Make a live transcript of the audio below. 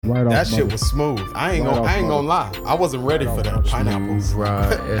That shit was smooth. I ain't gonna lie. I wasn't ready for that. Pineapples.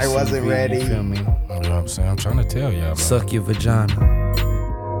 I wasn't ready. You feel me? You know what I'm saying? I'm trying to tell y'all, man. Suck your vagina.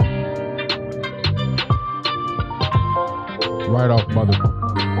 Right off mother.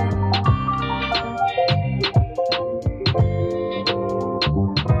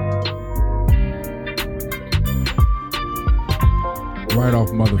 Right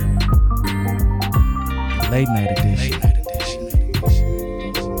off mother. Late night edition.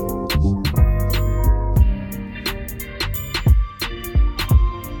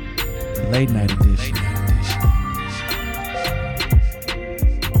 Late night edition.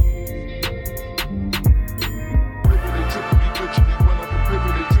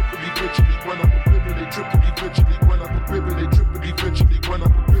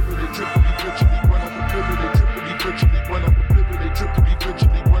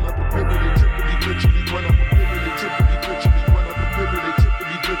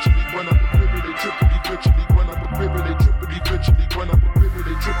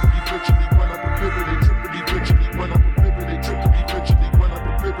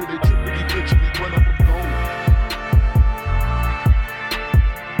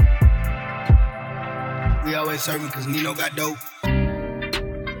 We always serving because Nino got dope.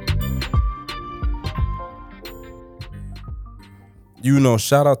 You know,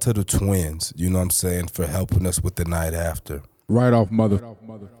 shout out to the twins, you know what I'm saying, for helping us with the night after. Right off mother.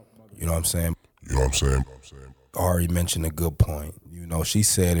 You know what I'm saying? You know what I'm saying? Ari mentioned a good point. You know, she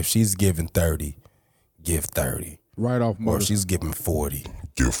said if she's giving 30, give 30. Right off mother. Or if she's giving 40,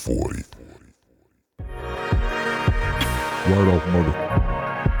 give 40. Word off mother.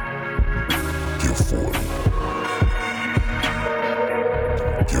 Give 40.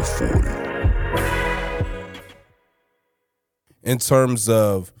 Give 40. in terms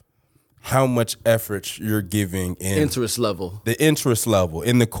of how much effort you're giving in Interest level. the interest level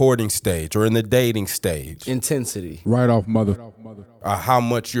in the courting stage or in the dating stage, Intensity. Right off mother. how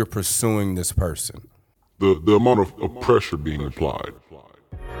much you're pursuing this person. The amount of pressure being applied.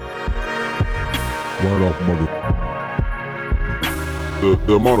 Word off mother.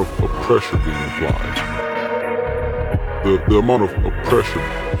 The amount of pressure being applied. The amount of pressure.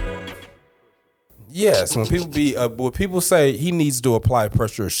 Yes, when people say he needs to apply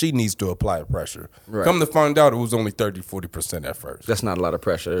pressure or she needs to apply pressure, Right. come to find out it was only 30-40% at first. That's not a lot of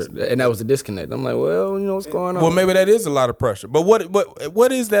pressure. And that was the disconnect. I'm like, well, you know what's going on. Well, maybe that is a lot of pressure. But what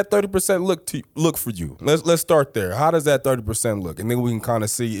is that 30% look for you? Let's start there. How does that 30% look? And then we can kind of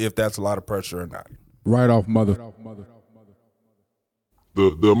see if that's a lot of pressure or not. Right off mother. The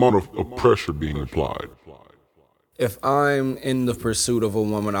amount of pressure being applied. If I'm in the pursuit of a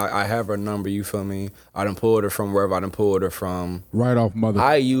woman, I have her number, you feel me? I done pulled her from wherever I done pulled her from. Right off mother.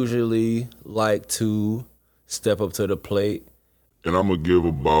 I usually like to step up to the plate. And I'm going to give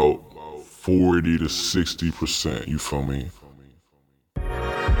about 40 to 60%, you feel me?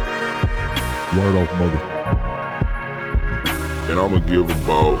 Word off mother. And I'm going to give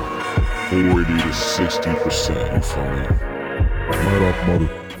about 40 to 60%, you feel me? Right off mother.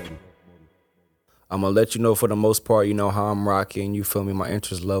 I'm going to let you know for the most part, you know, how I'm rocking, you feel me, my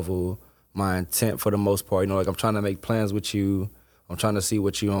interest level, my intent for the most part. You know, like I'm trying to make plans with you. I'm trying to see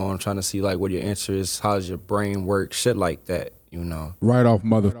what you on. I'm trying to see like what your interests, how's your brain work, shit like that, you know. Right off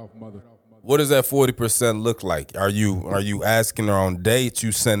mother. What does that 40% look like? Are you asking her on dates?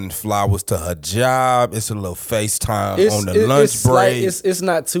 You sending flowers to her job? It's a little FaceTime on the lunch break. It's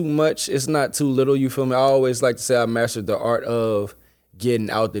not too much. It's not too little, you feel me? I always like to say I mastered the art of getting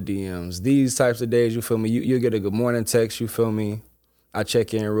out the DMs. These types of days, you feel me? You get a good morning text, you feel me? I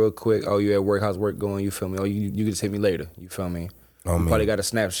check in real quick. Oh, you at work? How's work going? You feel me? Oh, you can just hit me later. You feel me? Oh, you man. probably got a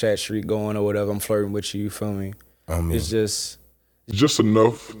Snapchat streak going or whatever. I'm flirting with you. You feel me? Oh, man. It's just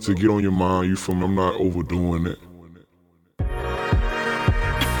enough to get on your mind, you feel me? I'm not overdoing it.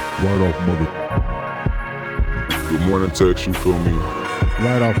 Word off mother. Good morning text, you feel me?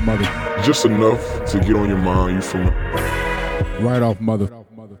 Right off mother. Just enough to get on your mind, you feel me? Right off mother.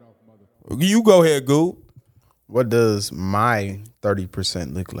 You go ahead, Goob. What does my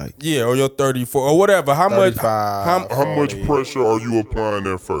 30% look like? Yeah, or your 34 or whatever. How much? 35. How much pressure are you applying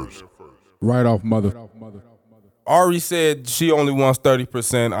at first? Right off mother. Ari said she only wants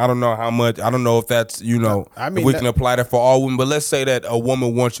 30%. I don't know how much. I don't know if that's, you know, I mean, if we can apply that for all women. But let's say that a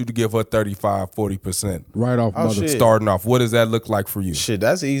woman wants you to give her 40%. Right off mother. shit. Starting off, what does that look like for you? Shit,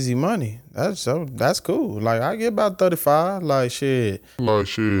 that's easy money. That's cool. Like I get about 35. Like shit.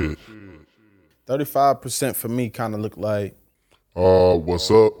 35% for me kind of look like. What's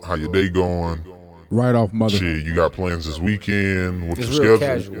up? How your day going? Right off mother. Shit, you got plans this weekend? What's It's your real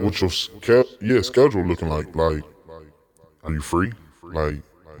schedule? casual. What's your schedule looking like? Like, are you free? Like,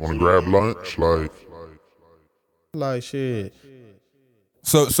 Wanna grab lunch? Like shit.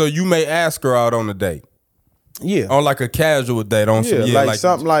 So you may ask her out on a date. Yeah. On like a casual date. Like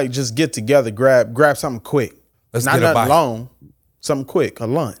something like just get together, grab something quick. Let's Not get a nothing bite. long. Something quick, a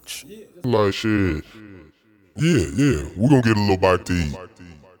lunch. Like shit. Yeah. We're gonna get a little bite to eat.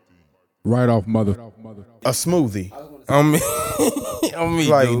 Right off mother. A smoothie. On me,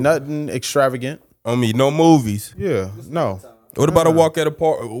 Like dude. nothing extravagant. On me, no movies. Yeah. No. What about a walk at a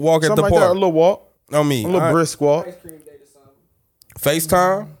park? Walk at Something the like that, a park. little walk. On me, A little brisk walk.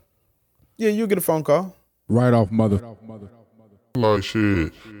 FaceTime. Yeah, you get a phone call. Right off mother. Like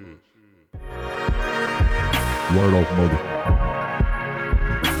shit. Right off mother.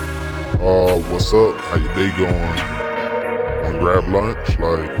 What's up? How your day going? Wanna grab lunch?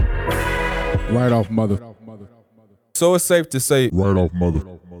 Right off mother. So it's safe to say Right off mother.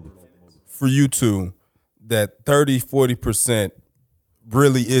 for you two that 30-40%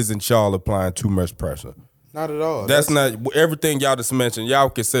 really isn't y'all applying too much pressure. Not at all. That's not everything y'all just mentioned. Y'all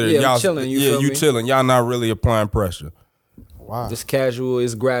consider Yeah, I'm y'all chilling, you feel me? chilling. Y'all not really applying pressure. wow. This casual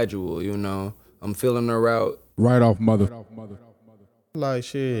is gradual, you know. I'm feeling her out. Right off mother. Like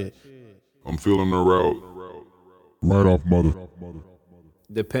shit. I'm feeling her out. Right off mother.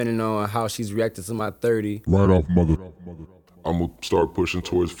 Depending on how she's reacted to my 30. Right off mother. I'm gonna start pushing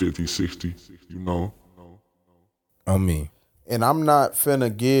towards 50, 60, you know? On me. And I'm not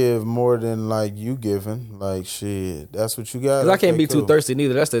finna give more than like you giving. Like shit. That's what you got. Cause I can't Okay, be too cool. thirsty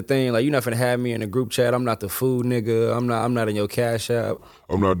neither. That's the thing. Like, you're not finna have me in a group chat. I'm not the food nigga. I'm not in your cash app.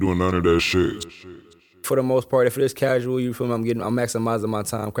 I'm not doing none of that shit. For the most part, if it is casual, you feel me? I'm maximizing my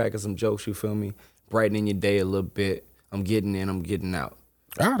time, cracking some jokes, you feel me? Brightening your day a little bit. I'm getting in, I'm getting out.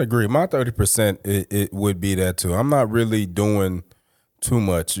 I'd agree. My 30% it would be that too. I'm not really doing too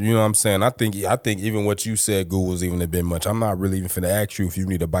much. You know what I'm saying? I think even what you said, Goo, was even a bit much. I'm not really even finna ask you if you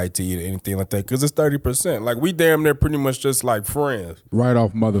need a bite to eat or anything like that, because it's 30%. Like, we damn near pretty much just like friends. Right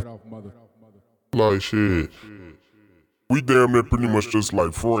off mother. Like shit. We damn near pretty much just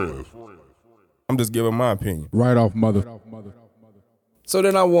like friends. I'm just giving my opinion. Right off mother. So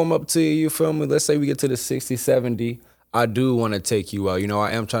then I warm up to you, you feel me? Let's say we get to the 60, 70. I do want to take you out. You know,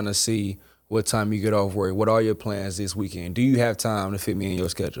 I am trying to see what time you get off work. What are your plans this weekend? Do you have time to fit me in your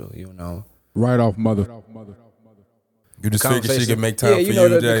schedule, you know? Right off mother. You just figure she can make time yeah, for you know, you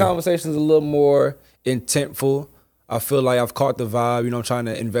the today. conversation's a little more intentful. I feel like I've caught the vibe. You know, I'm trying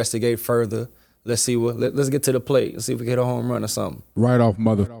to investigate further. Let's see let's get to the plate. Let's see if we can hit a home run or something. Right off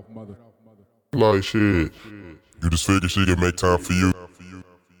mother. Like shit. You just figure she can make time for you.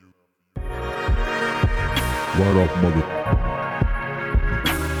 Right off mother.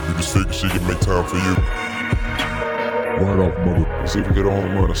 You just figure she can make time for you. Right off mother. See if we get a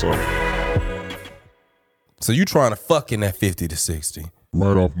home run or something. So you trying to fuck in that 50 to 60.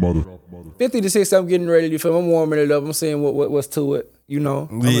 Right off mother. 50 to 60, I'm getting ready to feel. I'm warming it up. I'm seeing what's to it. You know,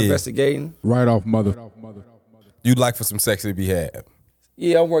 I'm Yeah. investigating. Right off mother. You'd like for some sex to be had.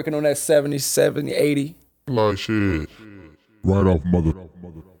 Yeah, I'm working on that 70, 80. Like shit. Right off mother.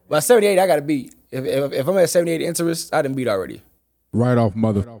 By 78, I got to beat. If I'm at 78 interest, I done beat already. Right off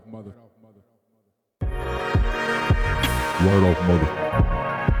mother. Right off mother.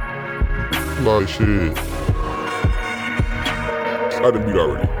 Like shit. I done beat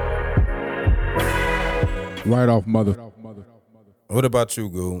already. Right off mother. What about you,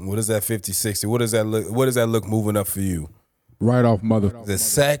 Goo? What is that 50, 60? What does that look moving up for you? Right off mother. Is it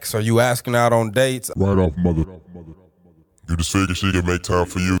sex? Are you asking out on dates? Right off mother. You just figure she can make time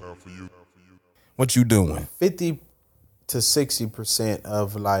for you. What you doing? 50 to 60%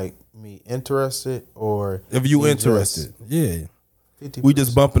 of like me interested or If you just interested, yeah. 50%. We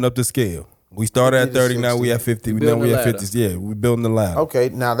just bumping up the scale. We started at 50 to 30, now we 60. at 50. Now Building we the at 50. Yeah, we building the ladder. Okay,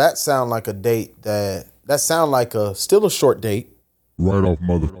 now that sound like a date that sound like still a short date. Right off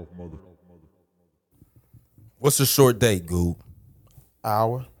mother. What's a short date, Goo?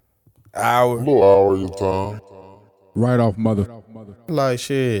 Hour. Hour? Little hour of time. Right off mother. Like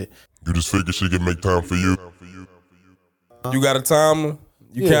shit. You just figure she can make time for you. You got a timer?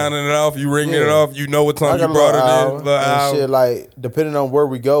 You Yeah. counting it off? You ringing it Yeah. off? You know what time I you got a brought little it hour, in? Little and hour. shit, like depending on where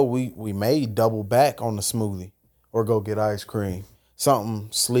we go, we may double back on the smoothie or go get ice cream. Something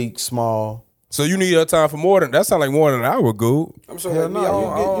sleek, small. So you need a time for more than that? Sound like more than an hour, Goo. I'm sure Hell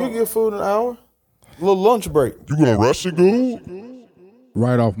no, you get food in an hour. A little lunch break. You gonna rush it, girl?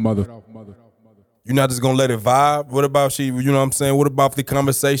 Right off mother. You're not just gonna let it vibe? What about you know what I'm saying? What about if the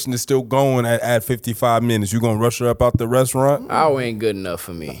conversation is still going at 55 minutes? You gonna rush her up out the restaurant? Hour ain't good enough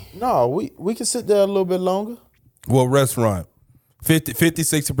for me. No, we can sit there a little bit longer. What restaurant? 50,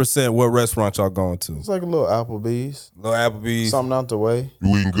 60%. What restaurant y'all going to? It's like a little Applebee's. Little Applebee's. Something out the way.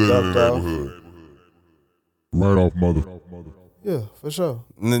 You eating good in the Ducked off. neighborhood. Right off mother. Yeah, for sure.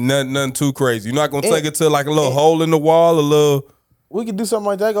 Nothing too crazy. You're not gonna take it to like a little hole in the wall, a little. We could do something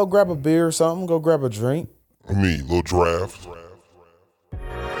like that. Go grab a beer or something. Go grab a drink. I mean, little draft.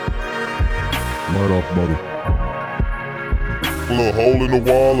 Right off mother. A little hole in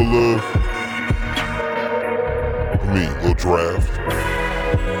the wall, little draft.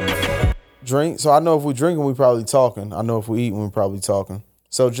 Drink. So I know if we drinking, we probably talking. I know if we eating, we probably talking.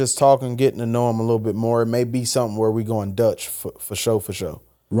 So just talking, getting to know them a little bit more. It may be something where we going Dutch for sure.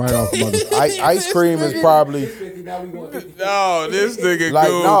 Right off mother. Ice cream is probably No, this nigga like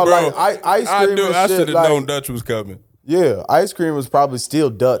cool, no, bro. like ice cream. I should have like, known Dutch was coming. Yeah, ice cream is probably still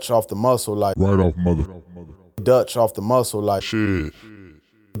Dutch off the muscle, like Right off mother. Dutch off the muscle, like Shit.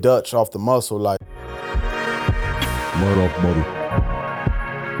 Dutch off the muscle, like Right off mother.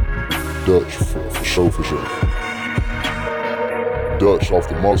 Dutch for sure. Dutch off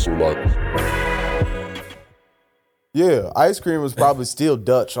the muscle, like. yeah. Ice cream is probably still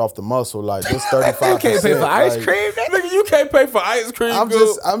Dutch off the muscle, like just 35%. You can't pay for ice cream. Nigga, you can't pay for ice cream.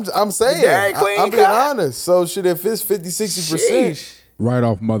 I'm saying, Dairy Queen I'm being got- honest. So shit, if it's 50-60%, Sheesh. Right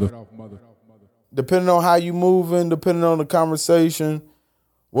off mother. depending on how you moving, depending on the conversation,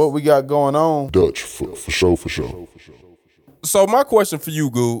 what we got going on. Dutch for sure. So my question for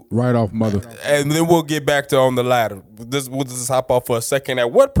you, Goo, Right off mother. and then we'll get back to on the ladder. We'll just hop off for a second.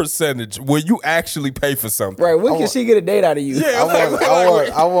 At what percentage will you actually pay for something? Right, when can she get a date out of you? Yeah,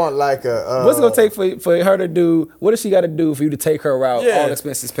 I want like a. What's it gonna take for her to do? What does she got to do for you to take her out? Yeah. All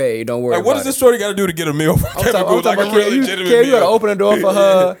expenses paid. Don't worry. Like, what about does this it. shorty got to do to get a meal from Kevin I'm Goo? Like talking a about real you, legitimate you meal. gotta open the door for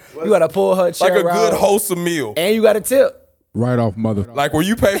her. You gotta pull her chair Like a good out, wholesome meal. and you got to tip. Right off mother. Like where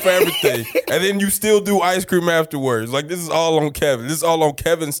you pay for everything, and then you still do ice cream afterwards. Like this is all on Kevin. This is all on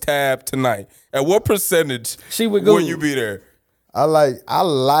Kevin's tab tonight. At what percentage She would go. will you be there? I like. I've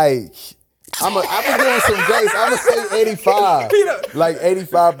been doing some grace. I'm gonna say 85, like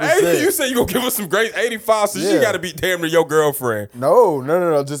 85%. Hey, you say you gonna give us some great 85, so she Yeah. got to be damn near your girlfriend. No.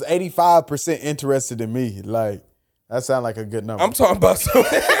 Just 85% interested in me. Like that sound like a good number. I'm talking about some.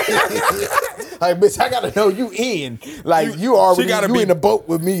 Like, bitch, I gotta know you in. Like you already gotta you be- in the boat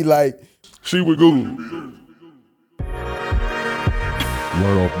with me. Like She would go.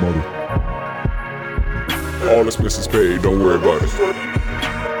 Right off mother. All expenses paid. Don't worry about it.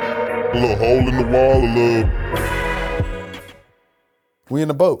 A little hole in the wall, we in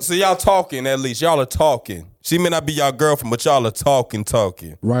the boat. So y'all talking at least. Y'all are talking. She may not be your girlfriend, but y'all are talking.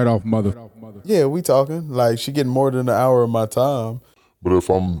 Right off mother. Yeah, we talking. Like she getting more than an hour of my time. But if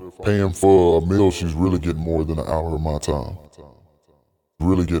I'm paying for a meal, she's really getting more than an hour of my time.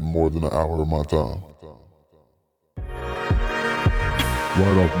 Really getting more than an hour of my time.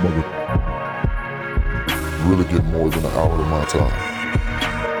 Right off mother. Really getting more than an hour of my time.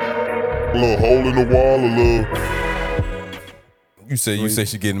 A little hole in the wall, You say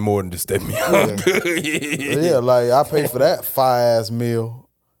she getting more than just that meal. Yeah, like I pay for that fire-ass meal.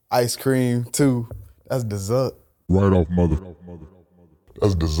 Ice cream too. That's dessert. Right off mother.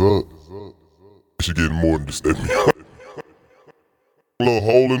 That's dessert. She getting more than just that meal. A little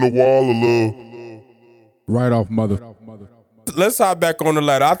hole in the wall, Right off mother. Let's hop back on the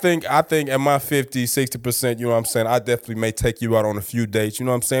ladder. I think at my 50, 60%, you know what I'm saying, I definitely may take you out on a few dates. You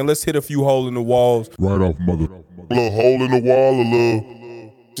know what I'm saying? Let's hit a few holes in the walls. Right off mother. a little hole in the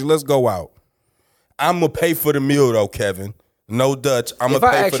wall, Let's go out. I'm going to pay for the meal, though, Kevin. No Dutch. I'm going If to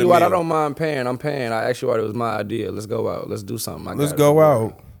I pay ask for the you meal. out, I don't mind paying. I'm paying. I asked you out. It was my idea. Let's go out. Let's do something. Let's go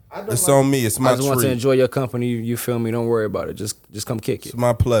out. It's on me. It's my I just want to treat. enjoy your company. You feel me? Don't worry about it. Just come kick it. It's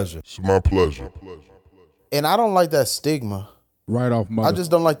my pleasure. It's my pleasure. And I don't like that stigma. Right off mother. I just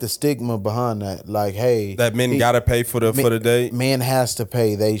don't like the stigma behind that. Like, hey, That men got to pay for the date. Man has to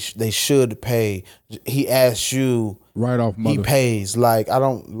pay. They should pay. He asks you. Right off mother. He pays. Like, I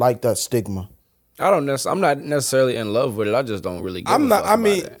don't like that stigma. I'm not necessarily in love with it. I just don't really. Give I'm a not. fuck I about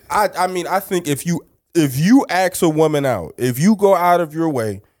mean, it. I think if you ask a woman out, if you go out of your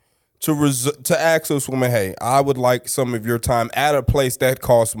way to ask this woman, hey, I would like some of your time at a place that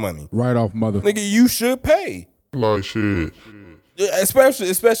costs money, Right off mother. nigga, you should pay. Like shit.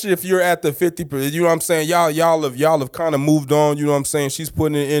 Especially if you're at the 50%. You know what I'm saying? Y'all have kind of moved on. You know what I'm saying? She's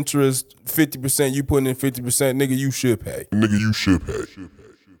putting in interest 50%. You putting in 50%. Nigga, you should pay. Nigga, you should pay.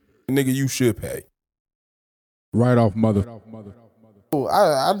 Nigga, you should pay. Right off mother.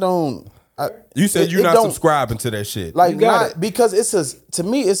 I don't. You said It- you're it not don't- subscribing to that shit. Like, You got not because to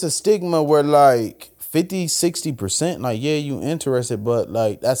me it's a stigma where like 50-60%, like, yeah, you interested, but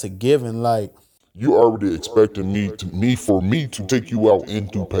like that's a given. Like, You already expecting for me to take you out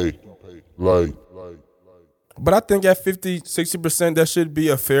and to pay. Like, But I think at 50, 60%, that should be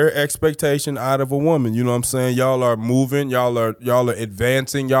a fair expectation out of a woman. You know what I'm saying? Y'all are moving, y'all are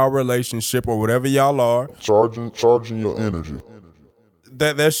advancing y'all relationship or whatever y'all are. charging your energy.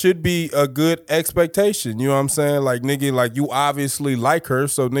 That should be a good expectation. You know what I'm saying? Like, nigga, like, you obviously like her,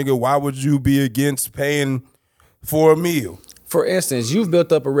 so nigga, why would you be against paying for a meal? For instance, you've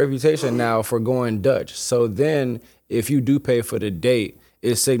built up a reputation now for going Dutch. So then if you do pay for the date,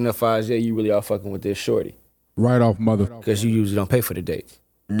 it signifies, yeah, you really are fucking with this shorty. Right off, mother. Because you usually don't pay for the date.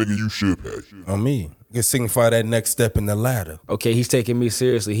 Nigga, you should pay. On me. It signify that next step in the ladder. Okay, he's taking me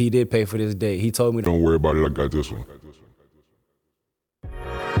seriously. He did pay for this date. He told me Don't worry about it, I got this one.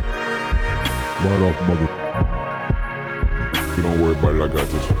 Right off, mother. Don't worry about it, I got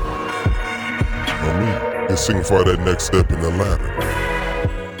this one. It signify that next step in the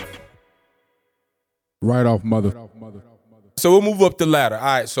ladder. Right off, mother. So we'll move up the ladder. All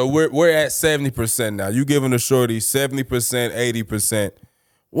right, so we're at 70% now. You giving a shorty 70%, 80%.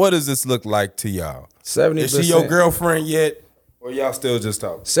 What does this look like to y'all? 70%. Is she your girlfriend yet? Or y'all still just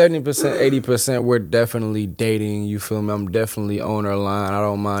talking? 70%, 80%, we're definitely dating, you feel me? I'm definitely on her line. I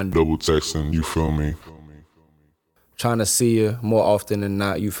don't mind Double texting, you feel me? trying to see you more often than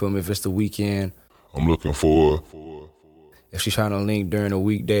not, you feel me? If it's the weekend, I'm looking for if she's trying to link during the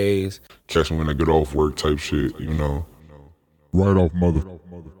weekdays. catch me when I get off work type shit, you know. Right off, mother.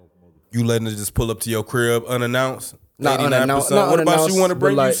 You letting her just pull up to your crib unannounced? Not 89%? unannounced. Not What about unannounced, she want to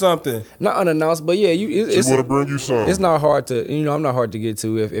bring but you like- something? Not unannounced, but yeah, it's She want to bring you something. it's not hard to, I'm not hard to get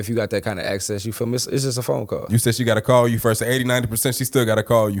to if you got that kind of access, you feel me? It's just a phone call. You said she got to call you first. 80, 90%, she still got to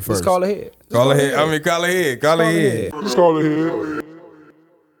call you first. Just call ahead. Call ahead. Call ahead. Call ahead. Just call ahead.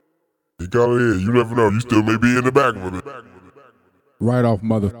 You call ahead. You never know. You still may be in the back of it. Right off,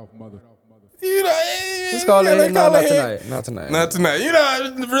 mother. You know, Just call yeah, ahead. No, call not ahead. tonight. Not tonight. Not tonight. You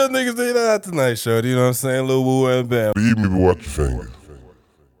know, the real niggas say not tonight, shorty. You know what I'm saying? Little woo and bam. Leave me, but watch your fingers.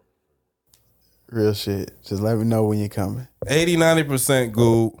 Real shit. Just let me know when you're coming. 80, 90%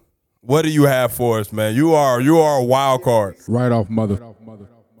 good. What do you have for us, man? You are a wild card. Right off, mother.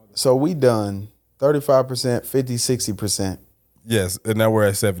 So we done 35%, 50, 60%, Yes, and now we're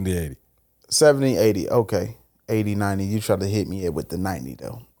at 70, 80. 70, 80. Okay. 80, 90. You try to hit me with the 90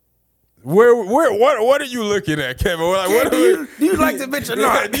 though. What are you looking at, Kevin? Like, what do you like the bitch or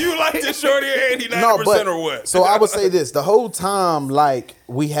not? Do you like the shorty at 80, 90% No, but or what? so I would say this: the whole time, like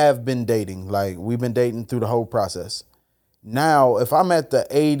we have been dating, like we've been dating through the whole process. Now, if I'm at the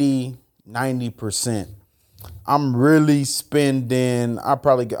 80, 90%, I'm really spending.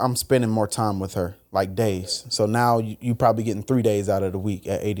 I'm spending more time with her, like days. So now you probably getting 3 days out of the week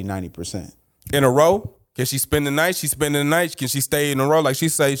at 80, 90%. In a row? Can she spend the night? She's spending the night. Can she stay in a row? Like she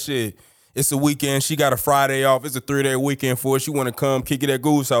say, shit, it's a weekend. She got a Friday off. It's a 3-day weekend for her. She want to come kick it at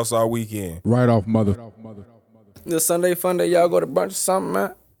Goose House all weekend. Right off, mother. The Sunday fun day, y'all go to brunch or something,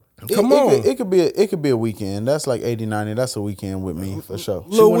 man? Come on. It could be a weekend. That's like 80, 90. That's a weekend with me for sure.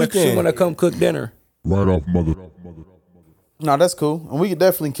 She want to come cook dinner. Right off, mother. No, that's cool, and we could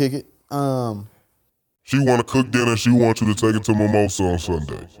definitely kick it. She want to cook dinner. She wants you to take it to Mimosa on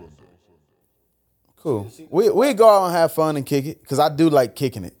Sunday. Cool. We go out and have fun and kick it because I do like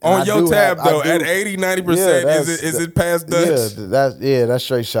kicking it. And On I your do tab, have- I though, do- at 80, 90%, Yeah, is it past Dutch? That's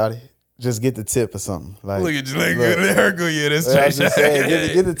straight shotty. Just get the tip or something. Like, Look at you, like, there go, yeah, that's I straight was just saying,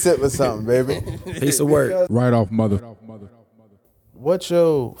 shot. get the tip or something, baby. Piece of work. Right off, mother. What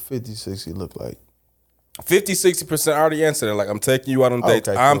your 50, 60 look like? 50, 60%, I already answered it. Like, I'm taking you out on dates.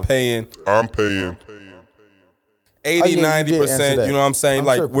 Okay, I'm cool. paying I'm paying. 80, Oh, yeah, you did 90%. answer that. You know what I'm saying? I'm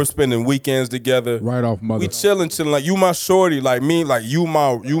Like, tripping. we're spending weekends together. Right off, mother. We chilling. Like, you my shorty. Like, me, like, you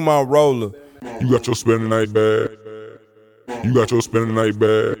my roller. You got your spending night bag. You got your spending night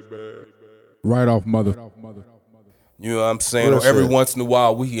bag. Right off, mother. You know what I'm saying? Real Or every shit. once in a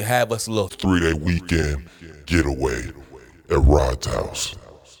while, we can have us a little 3-day weekend getaway at Rod's house.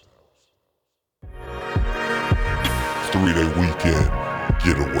 3-day weekend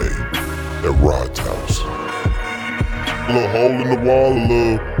getaway at Rod's house. A little hole in the wall, a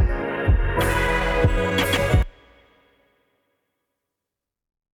little.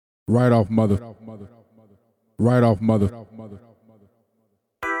 Right off, mother. Right off, mother.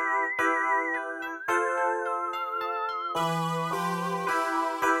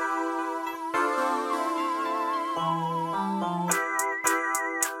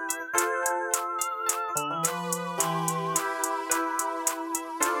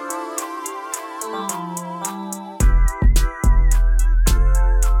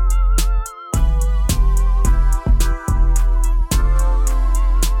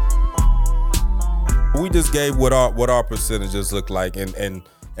 just gave what our percentages look like, and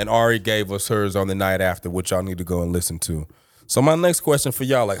Ari gave us hers on the night after, which y'all need to go and listen to. So my next question for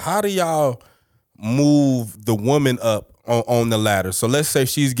y'all, like, how do y'all move the woman up on the ladder? So let's say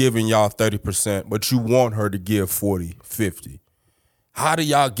she's giving y'all 30%, but you want her to give 40, 50. How do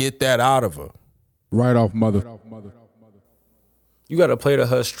y'all get that out of her? Right off mother. You gotta play to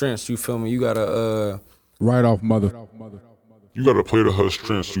her strengths. You feel me? You gotta Right off mother. You gotta play to her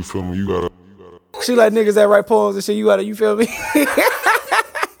strengths, you feel me? You gotta. She like niggas that write poems and shit. You feel me?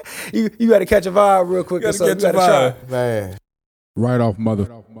 you gotta catch a vibe real quick. You gotta catch a vibe. Man. Right off mother.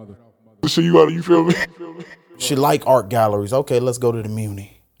 So you feel me? She like art galleries. Okay, let's go to the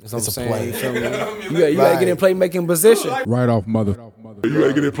Muni. That's what I'm It's a saying. play. You feel me? You gotta get in playmaking position. Right off mother. You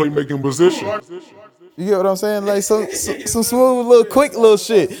gotta get in playmaking position. You get what I'm saying? Like some smooth little quick little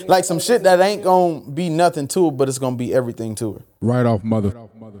shit. Like some shit that ain't gonna be nothing to her, but it's gonna be everything to her. Right off mother.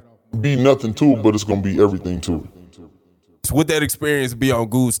 Be nothing to it, but it's gonna be everything to it. Would that experience be on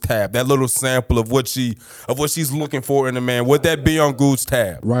Goose tab? That little sample of what she's looking for in a man. Would that be on Goose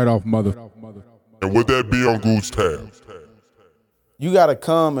tab? Right off mother. And would that be on Goose tab? You gotta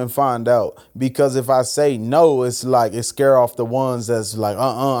come and find out, because if I say no, it's like it scare off the ones that's like,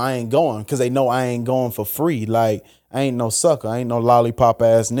 I ain't going, because they know I ain't going for free. Like I ain't no sucker, I ain't no lollipop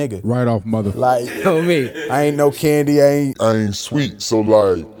ass nigga. Right off mother. Like Know me. I ain't no candy, I ain't sweet, so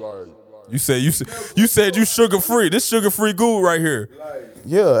like. You said you sugar free. This sugar free goo right here.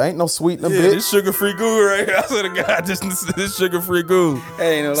 Yeah, ain't no sweetener, Yeah, bitch. this sugar free goo right here. I swear to God, this sugar free goo.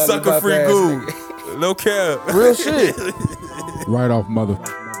 Hey, ain't no Sucker free ass goo. nigga. No cap. Real shit. Right off mother.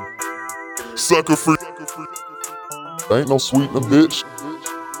 Sucker free. Ain't no sweetener, bitch.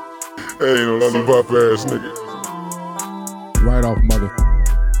 Ain't no lollipop ass nigga. Right off mother.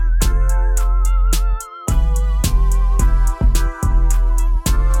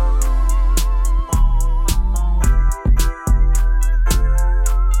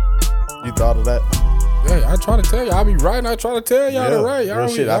 You thought of that? Hey, I try to tell you, I be right. I try to tell y'all to write. Real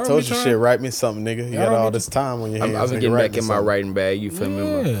shit. I told you shit. Write me something, nigga. You got don't all be this time on your hands. I've been nigga. getting Write back me in my something. writing bag. You feel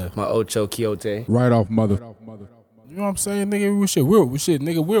me? Yeah. My Ocho Quixote. Right off mother. You know what I'm saying,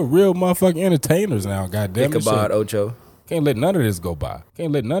 nigga? We're real motherfucking entertainers now. Goddamn it, Ichabod shit. Ocho. Can't let none of this go by.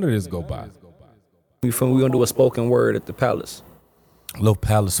 You feel me? We gonna do a spoken word at the palace. Little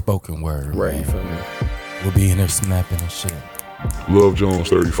palace spoken word. Right. man. You feel me? We'll be in there snapping and shit. Love Jones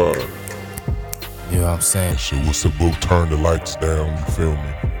 35. You know what I'm saying? So what's the book? Turn the lights down, you feel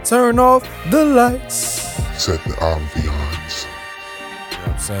me? Turn off the lights. Set the ambiance. You know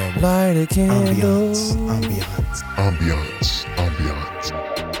what I'm saying? Light a candle. Ambiance.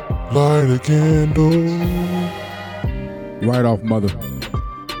 Light a candle. Right off mother.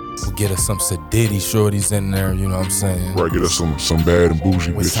 We'll get us some sedity shorties in there, you know what I'm saying? Right, get us some bad and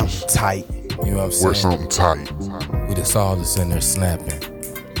bougie With bitches. something tight. You know what I'm saying? Wear something tight. We just all just in there snapping.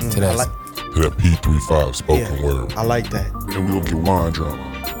 To that, To that P35 spoken word. I like that. And we'll get wine drunk.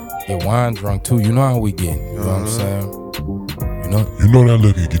 get wine drunk too. You know how we get. You know what I'm saying? You know that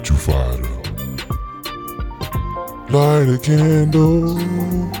liquor get you fired up. Light a candle.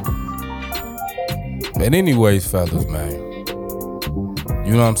 But anyways, fellas, man.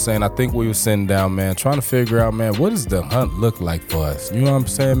 You know what I'm saying? I think we were sitting down, man, trying to figure out, man, what does the hunt look like for us? You know what I'm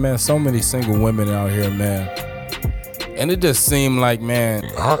saying, man? So many single women out here, man. And it just seemed like, man,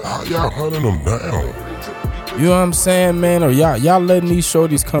 How y'all hunting them down? you know what I'm saying, man? Or y'all letting these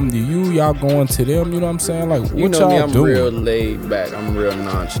shorties come to you? Y'all going to them? You know what I'm saying? Like, what You know y'all me, I'm doing? real laid back. I'm real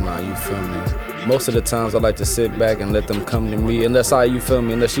nonchalant, you feel me? Most of the times I like to sit back and let them come to me, unless you feel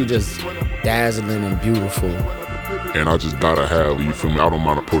me, unless she just dazzling and beautiful. And I just gotta have, you feel me? I don't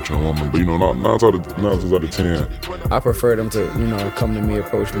mind approaching a woman, but you know, nine times out of 10, I prefer them to, come to me,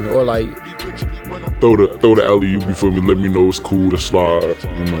 approach me, or like, throw the alley, you feel me? Let me know it's cool to slide,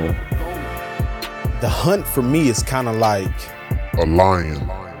 you know. The hunt for me is kind of like A lion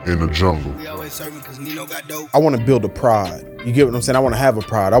in the jungle. I want to build a pride. You get what I'm saying? I want to have a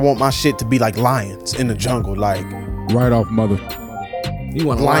pride. I want my shit to be like lions in the jungle, like Right off mother. you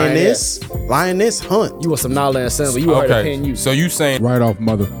want a lioness hunt. You want some Nala and Simba, you already paying you. So you saying Right off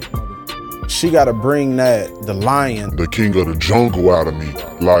mother. She got to bring the lion. The king of the jungle out of me.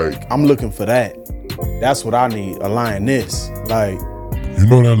 Like, I'm looking for that. That's what I need, a lioness. Like, you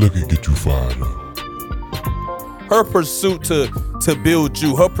know that liquor get you fired up. her pursuit to build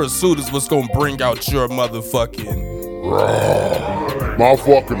you, her pursuit is what's gonna bring out your motherfucking My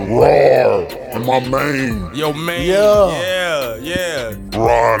fucking roar and my mane. your man. Yeah.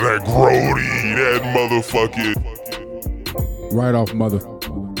 Raw, that grody, that motherfucking. Right off mother.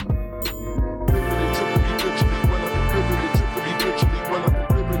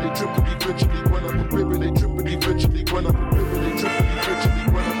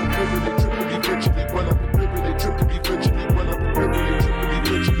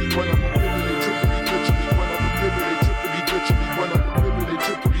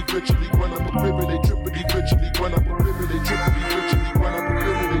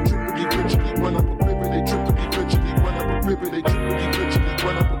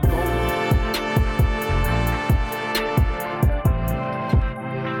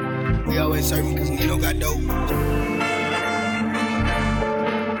 dope.